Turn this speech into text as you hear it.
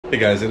Hey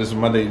guys, it is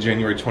Monday,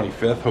 January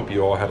 25th. Hope you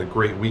all had a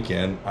great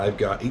weekend. I've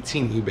got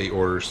 18 eBay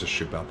orders to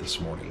ship out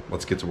this morning.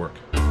 Let's get to work.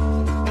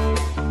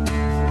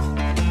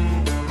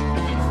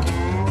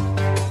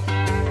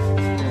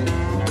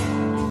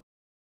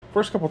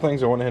 First couple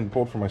things I went ahead and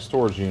pulled from my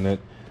storage unit.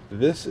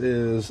 This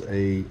is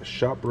a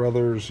Shop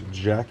Brothers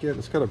jacket.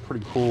 It's got a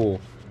pretty cool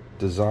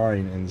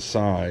design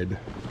inside.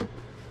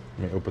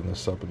 Let me open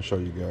this up and show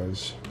you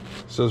guys.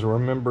 It says,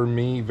 "Remember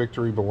me,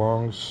 victory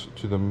belongs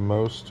to the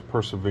most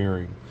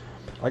persevering."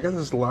 I got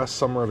this last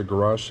summer at a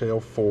garage sale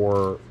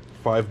for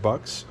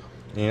 $5,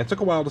 and it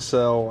took a while to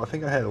sell. I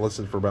think I had it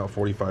listed for about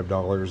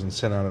 $45 and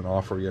sent out an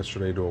offer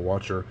yesterday to a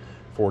watcher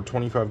for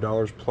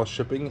 $25 plus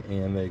shipping,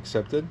 and they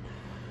accepted.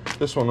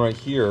 This one right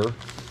here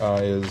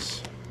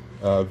is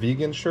a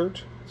vegan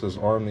shirt. It says,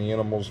 "Arm the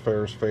animals,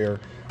 fair is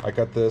fair." I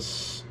got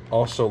this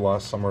also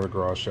last summer at a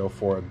garage sale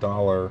for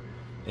 $1.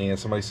 And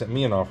somebody sent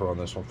me an offer on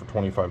this one for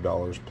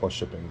 $25 plus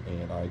shipping,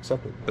 and I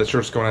accepted. That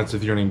shirt's going out to a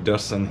viewer named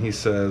Dustin. He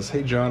says,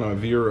 "Hey John, I'm a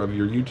viewer of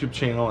your YouTube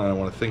channel, and I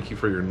want to thank you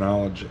for your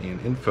knowledge and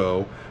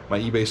info. My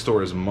eBay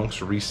store is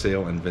Monk's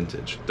Resale and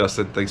Vintage."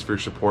 Dustin, thanks for your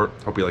support.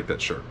 Hope you like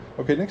that shirt.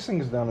 Okay, next thing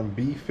is down in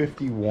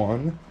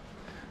B51.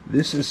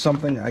 This is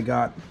something I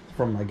got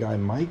from my guy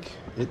Mike.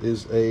 It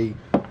is a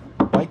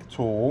bike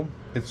tool.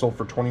 It sold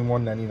for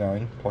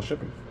 $21.99 plus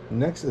shipping.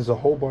 Next is a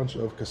whole bunch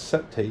of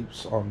cassette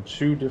tapes on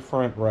 2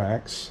 different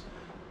racks.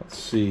 Let's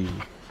see.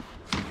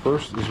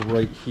 First is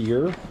right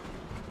here.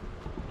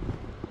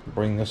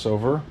 Bring this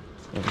over.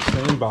 And the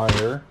same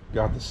buyer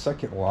got the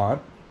second lot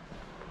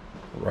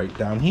right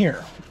down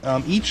here.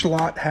 Each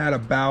lot had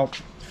about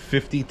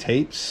 50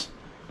 tapes,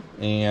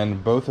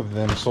 and both of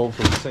them sold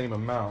for the same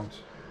amount.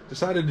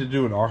 Decided to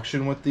do an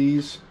auction with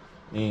these,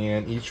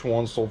 and each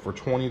one sold for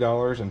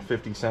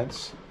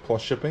 $20.50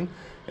 plus shipping,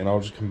 and I'll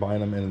just combine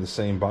them into the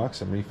same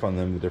box and refund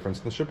them the difference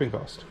in the shipping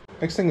cost.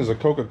 Next thing is a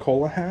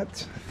Coca-Cola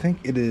hat. I think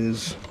it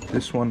is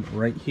this one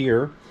right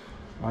here.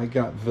 I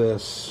got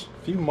this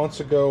a few months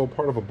ago,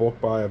 part of a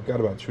bulk buy. I've got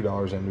about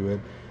 $2 into it.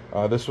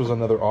 This was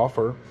another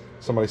offer.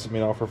 Somebody sent me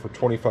an offer for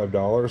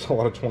 $25. A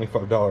lot of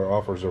 $25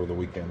 offers over the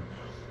weekend.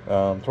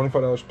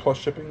 $25 plus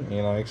shipping,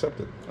 and I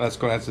accepted. That's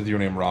going out to your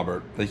name,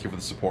 Robert. Thank you for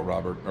the support,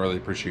 Robert. I really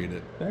appreciate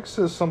it. Next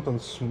is something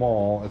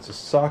small. It's a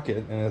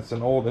socket, and it's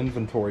an old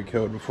inventory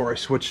code before I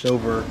switched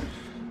over.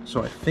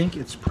 So I think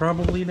it's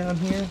probably down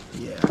here.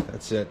 Yeah,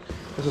 that's it.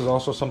 This is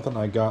also something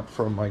I got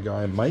from my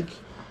guy Mike.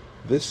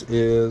 This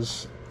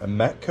is a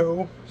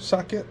Matco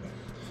socket,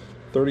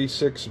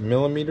 36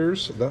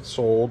 millimeters. That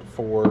sold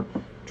for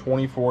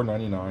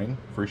 $24.99,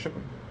 free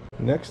shipping.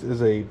 Next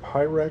is a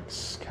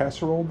Pyrex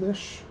casserole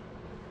dish.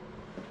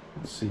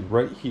 Let's see,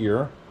 right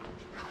here.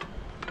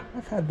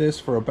 I've had this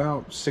for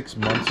about 6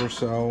 months or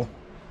so.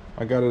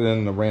 I got it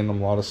in a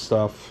random lot of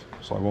stuff,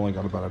 so I've only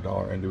got about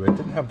 $1 into it.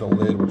 Didn't have the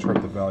lid, which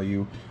hurt the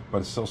value,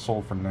 but it still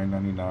sold for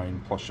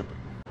 $9.99 plus shipping.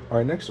 All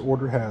right, next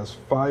order has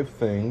 5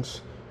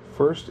 things.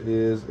 First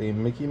is a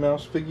Mickey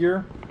Mouse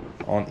figure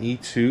on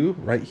E2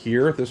 right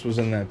here. This was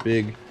in that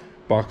big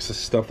box of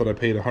stuff that I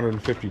paid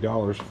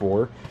 $150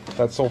 for.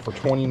 That sold for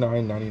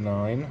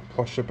 $29.99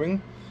 plus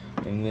shipping.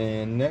 And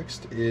then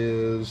next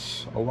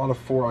is a lot of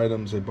 4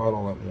 items I bought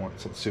all at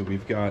once. Let's see,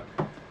 we've got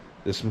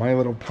this My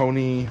Little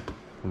Pony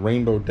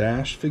Rainbow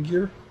Dash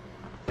figure.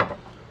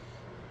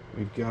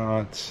 We've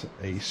got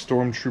a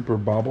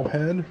Stormtrooper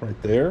bobblehead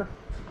right there.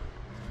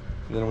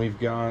 And then we've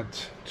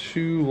got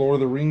 2 Lord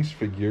of the Rings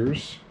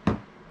figures, an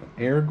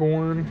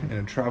Aragorn and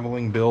a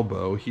Traveling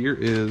Bilbo. Here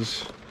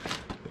is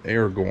the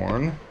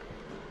Aragorn,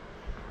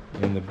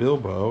 and the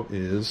Bilbo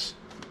is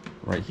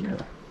right here.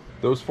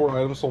 Those 4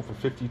 items sold for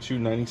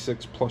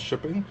 $52.96 plus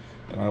shipping,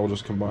 and I will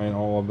just combine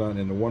all of that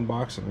into one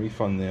box and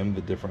refund them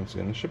the difference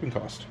in the shipping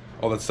cost.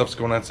 All that stuff's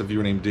going out to a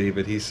viewer named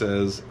David. He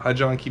says, "Hi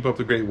John, keep up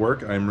the great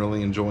work. I'm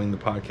really enjoying the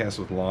podcast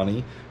with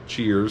Lonnie.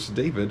 Cheers,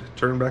 David.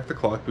 Turn Back the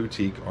Clock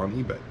Boutique on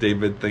eBay."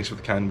 David, thanks for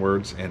the kind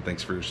words, and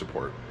thanks for your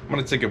support. I'm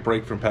going to take a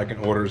break from packing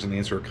orders and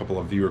answer a couple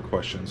of viewer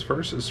questions.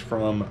 First is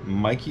from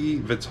Mikey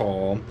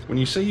Vital. "When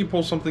you say you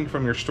pull something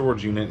from your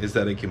storage unit, is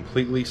that a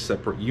completely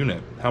separate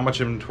unit? How much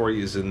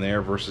inventory is in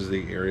there versus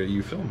the area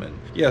you film in?"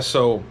 Yeah,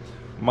 so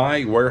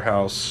my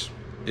warehouse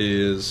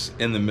is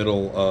in the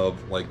middle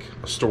of like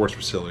a storage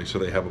facility, so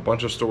they have a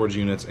bunch of storage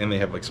units and they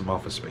have like some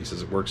office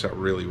spaces. It works out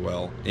really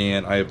well,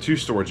 and I have 2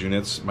 storage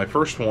units. My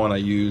first one I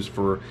use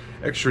for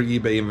extra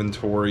eBay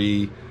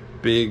inventory,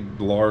 big,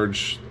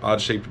 large,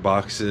 odd-shaped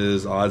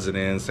boxes, odds and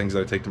ends, things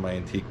that I take to my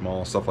antique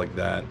mall, stuff like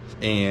that.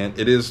 And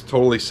it is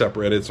totally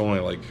separate. It's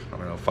only like, I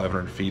don't know,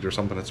 500 feet or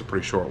something. It's a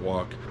pretty short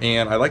walk.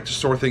 And I like to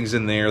store things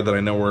in there that I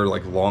know are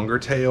like longer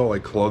tail,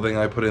 like clothing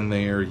I put in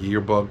there,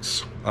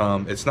 yearbooks.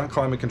 It's not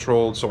climate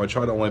controlled, so I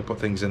try to only put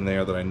things in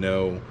there that I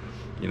know,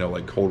 you know,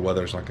 like cold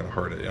weather's not going to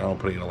hurt it. I don't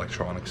put any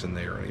electronics in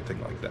there or anything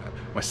like that.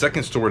 My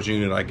second storage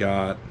unit I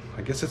got,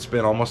 I guess it's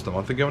been almost a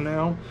month ago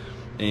now.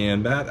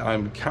 And that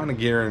I'm kind of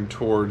gearing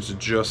towards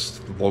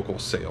just local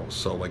sales.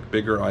 So like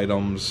bigger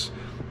items,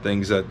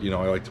 things that, you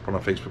know, I like to put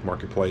on Facebook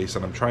Marketplace,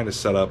 and I'm trying to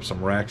set up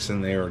some racks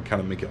in there and kind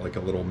of make it like a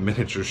little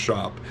miniature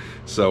shop.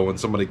 So when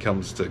somebody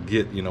comes to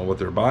get, you know, what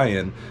they're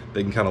buying,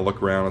 they can kind of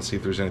look around and see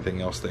if there's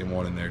anything else they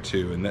want in there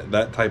too. And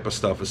that type of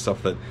stuff is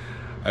stuff that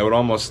I would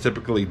almost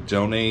typically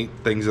donate,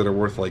 things that are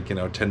worth like, you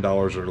know,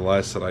 $10 or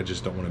less that I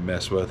just don't want to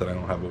mess with and I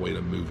don't have a way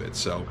to move it.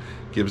 So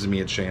it gives me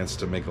a chance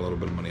to make a little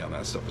bit of money on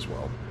that stuff as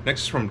well.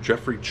 Next is from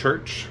Jeffrey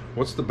Church.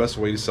 What's the best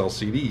way to sell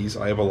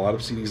CDs? I have a lot of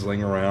CDs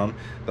laying around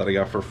that I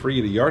got for free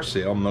at a yard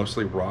sale,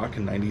 mostly rock,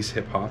 90s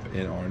hip hop,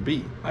 and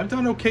R&B. I've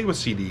done okay with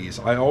CDs.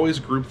 I always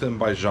group them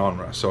by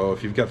genre. So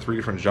if you've got 3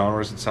 different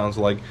genres, it sounds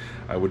like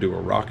I would do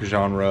a rock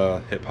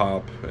genre, hip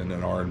hop, and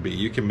an R&B.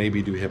 You can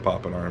maybe do hip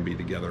hop and R&B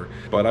together,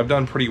 but I've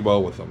done pretty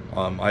well with them.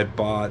 I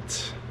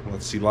bought,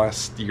 let's see,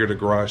 last year at a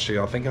garage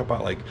sale, I think I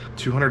bought like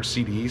 200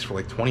 CDs for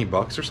like 20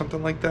 bucks or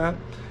something like that.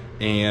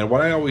 And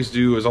what I always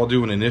do is I'll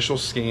do an initial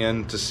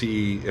scan to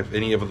see if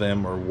any of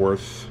them are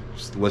worth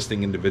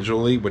listing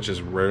individually, which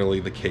is rarely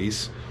the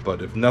case.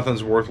 But if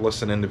nothing's worth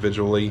listing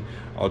individually,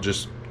 I'll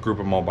just group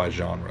them all by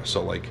genre.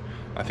 So like,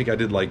 I think I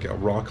did like a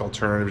rock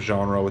alternative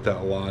genre with that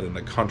a lot, and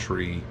a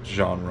country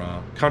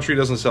genre. Country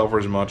doesn't sell for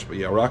as much, but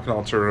yeah, rock and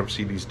alternative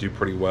CDs do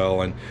pretty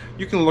well. And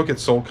you can look at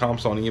sold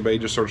comps on eBay,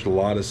 just search a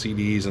lot of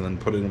CDs and then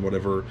put in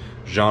whatever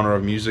genre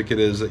of music it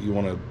is that you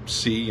want to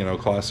see, you know,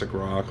 classic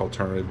rock,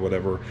 alternative,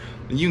 whatever.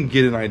 And you can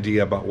get an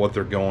idea about what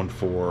they're going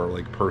for,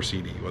 like per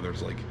CD, whether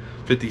it's like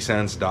 50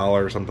 cents,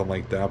 $1, something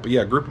like that. But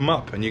yeah, group them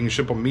up and you can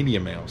ship them media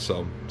mail,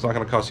 so it's not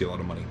going to cost you a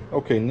lot of money.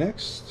 Okay,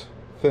 next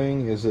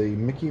thing is a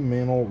Mickey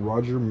Mantle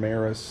Roger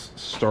Maris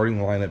starting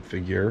lineup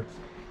figure,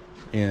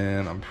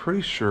 and I'm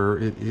pretty sure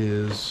it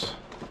is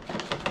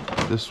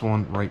this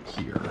one right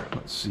here.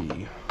 Let's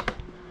see.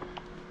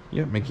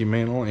 Yeah, Mickey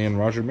Mantle and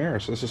Roger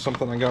Maris. This is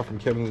something I got from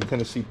Kevin the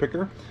Tennessee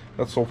Picker.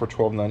 That sold for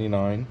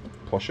 $12.99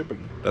 plus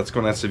shipping. That's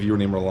going out to a viewer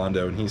named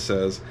Rolando, and he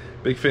says,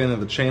 big fan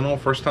of the channel,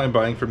 first time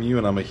buying from you,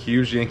 and I'm a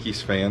huge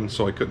Yankees fan,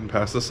 so I couldn't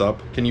pass this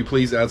up. Can you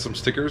please add some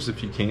stickers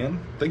if you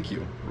can? Thank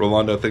you.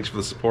 Rolando, thanks for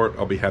the support.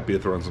 I'll be happy to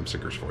throw in some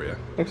stickers for you.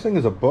 Next thing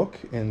is a book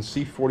in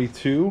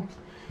C42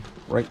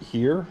 right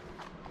here.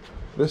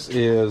 This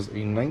is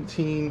a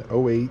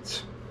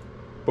 1908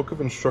 book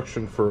of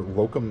instruction for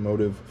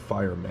locomotive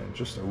firemen.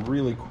 Just a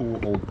really cool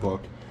old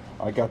book.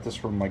 I got this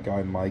from my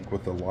guy Mike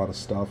with a lot of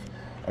stuff.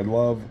 I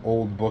love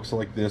old books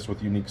like this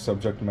with unique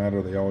subject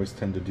matter. They always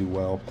tend to do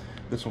well.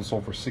 This one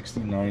sold for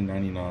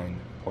 $69.99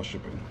 plus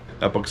shipping.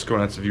 That book's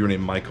going out to a viewer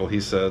named Michael.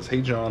 He says,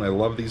 hey John, I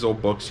love these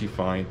old books you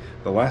find.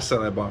 The last set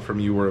I bought from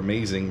you were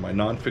amazing. My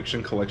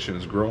nonfiction collection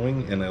is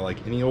growing, and I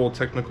like any old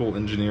technical,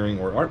 engineering,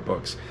 or art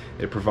books.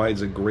 It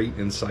provides a great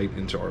insight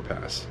into our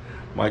past.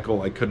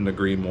 Michael, I couldn't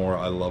agree more.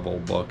 I love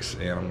old books,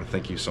 and I want to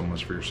thank you so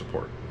much for your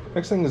support.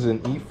 Next thing is an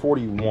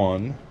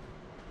E41.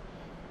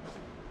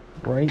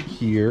 Right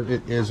here,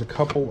 it is a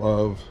couple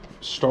of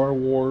Star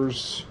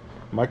Wars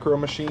micro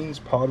machines,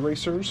 pod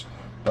racers,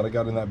 that I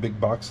got in that big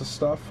box of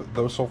stuff.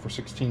 Those sold for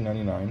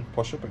 $16.99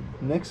 plus shipping.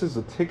 Next is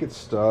a ticket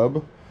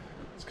stub.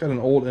 It's got an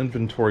old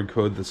inventory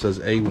code that says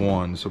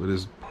A1, so it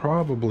is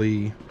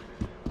probably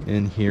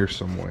in here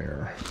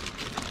somewhere.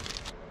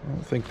 I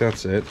don't think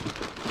that's it.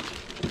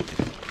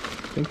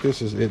 I think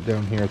this is it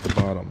down here at the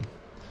bottom.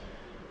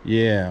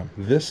 Yeah,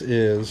 this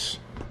is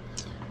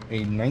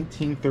a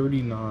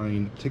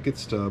 1939 ticket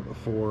stub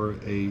for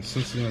a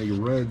Cincinnati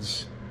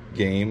Reds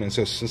game. It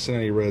says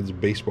Cincinnati Reds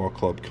Baseball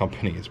Club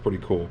Company. It's pretty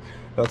cool.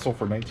 That's all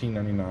for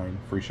 $19.99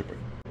 free shipping.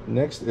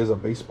 Next is a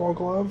baseball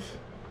glove.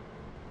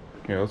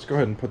 Here, let's go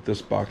ahead and put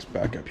this box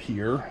back up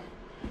here.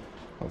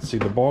 Let's see,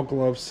 the ball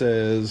glove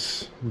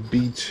says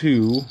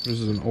B2. This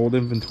is an old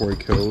inventory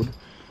code,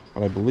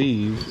 but I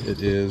believe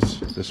it is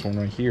this one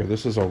right here.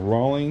 This is a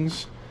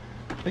Rawlings,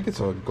 I think it's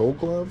a Gold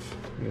Glove.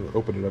 Let me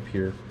open it up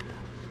here.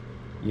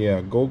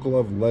 Yeah, Gold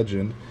Glove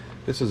Legend.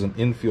 This is an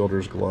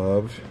infielder's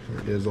glove.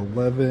 It is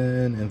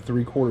 11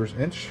 3/4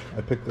 inch.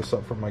 I picked this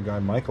up from my guy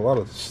Mike. A lot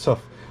of the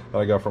stuff that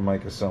I got from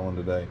Mike is selling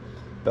today.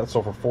 That's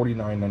sold for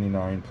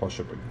 $49.99 plus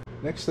shipping.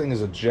 Next thing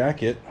is a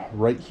jacket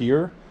right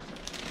here.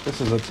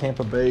 This is a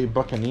Tampa Bay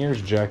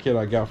Buccaneers jacket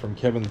I got from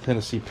Kevin the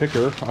Tennessee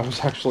Picker. I was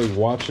actually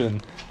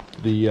watching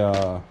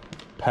the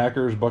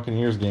Packers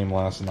Buccaneers game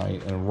last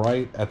night, and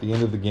right at the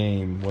end of the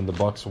game when the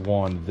Bucs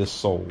won, this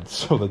sold.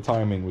 So the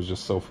timing was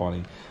just so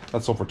funny.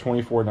 That sold for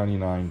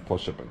 $24.99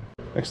 plus shipping.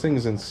 Next thing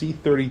is in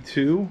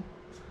C32.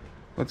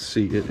 Let's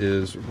see, it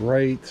is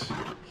right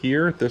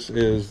here. This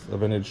is a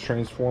vintage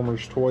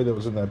Transformers toy that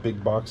was in that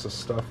big box of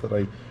stuff that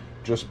I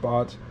just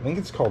bought. I think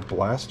it's called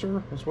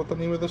Blaster is what the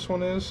name of this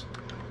one is.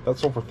 That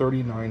sold for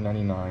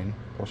 $39.99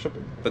 plus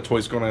shipping. The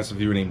toy's going out to a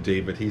viewer named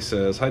David. He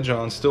says, hi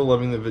John, still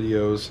loving the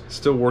videos,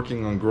 still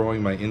working on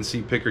growing my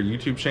NC Picker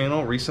YouTube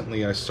channel.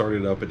 Recently I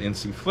started up an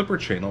NC Flipper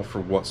channel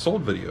for what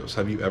sold videos.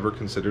 Have you ever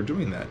considered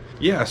doing that?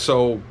 Yeah,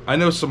 so I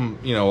know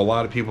a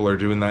lot of people are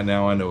doing that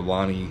now. I know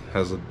Lonnie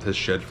has his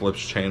Shed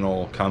Flips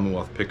channel.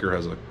 Commonwealth Picker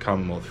has a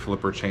Commonwealth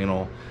Flipper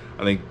channel.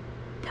 I think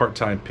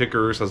Part-Time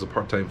Pickers has a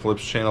Part-Time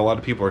Flips channel. A lot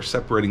of people are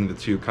separating the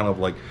two, kind of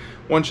like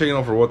one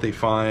channel for what they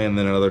find and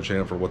then another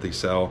channel for what they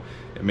sell.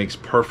 It makes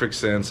perfect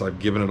sense. I've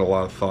given it a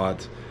lot of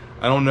thought.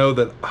 I don't know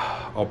that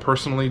I'll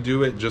personally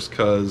do it, just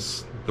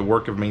because the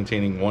work of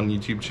maintaining one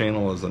YouTube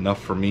channel is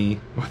enough for me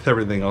with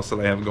everything else that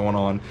I have going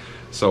on.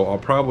 So I'll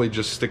probably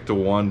just stick to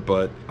one,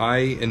 but I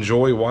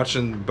enjoy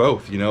watching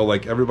both. You know,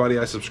 like everybody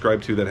I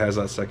subscribe to that has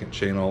that second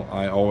channel,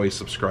 I always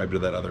subscribe to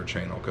that other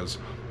channel because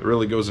it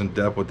really goes in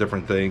depth with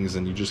different things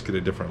and you just get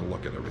a different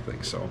look at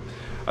everything. So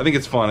I think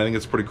it's fun. I think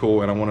it's pretty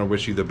cool, and I want to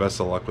wish you the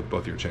best of luck with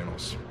both your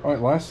channels. All right,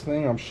 last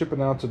thing I'm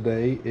shipping out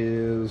today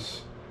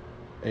is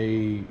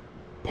a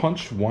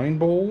punch wine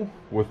bowl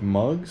with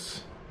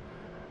mugs.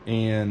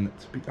 And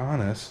to be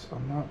honest,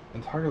 I'm not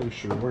entirely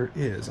sure where it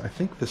is. I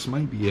think this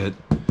might be it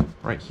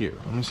right here.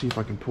 Let me see if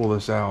I can pull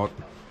this out.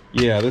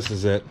 Yeah, this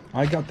is it.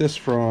 I got this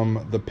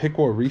from the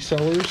Pickwa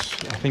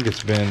resellers. I think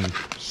it's been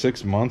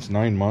 6 months,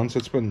 9 months.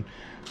 It's been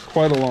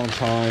quite a long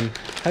time.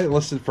 I had it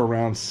listed for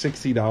around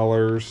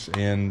 $60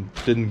 and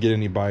didn't get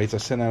any bites. I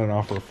sent out an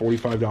offer of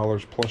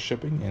 $45 plus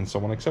shipping and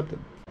someone accepted.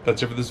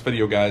 That's it for this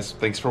video, guys.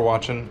 Thanks for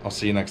watching. I'll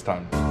see you next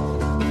time.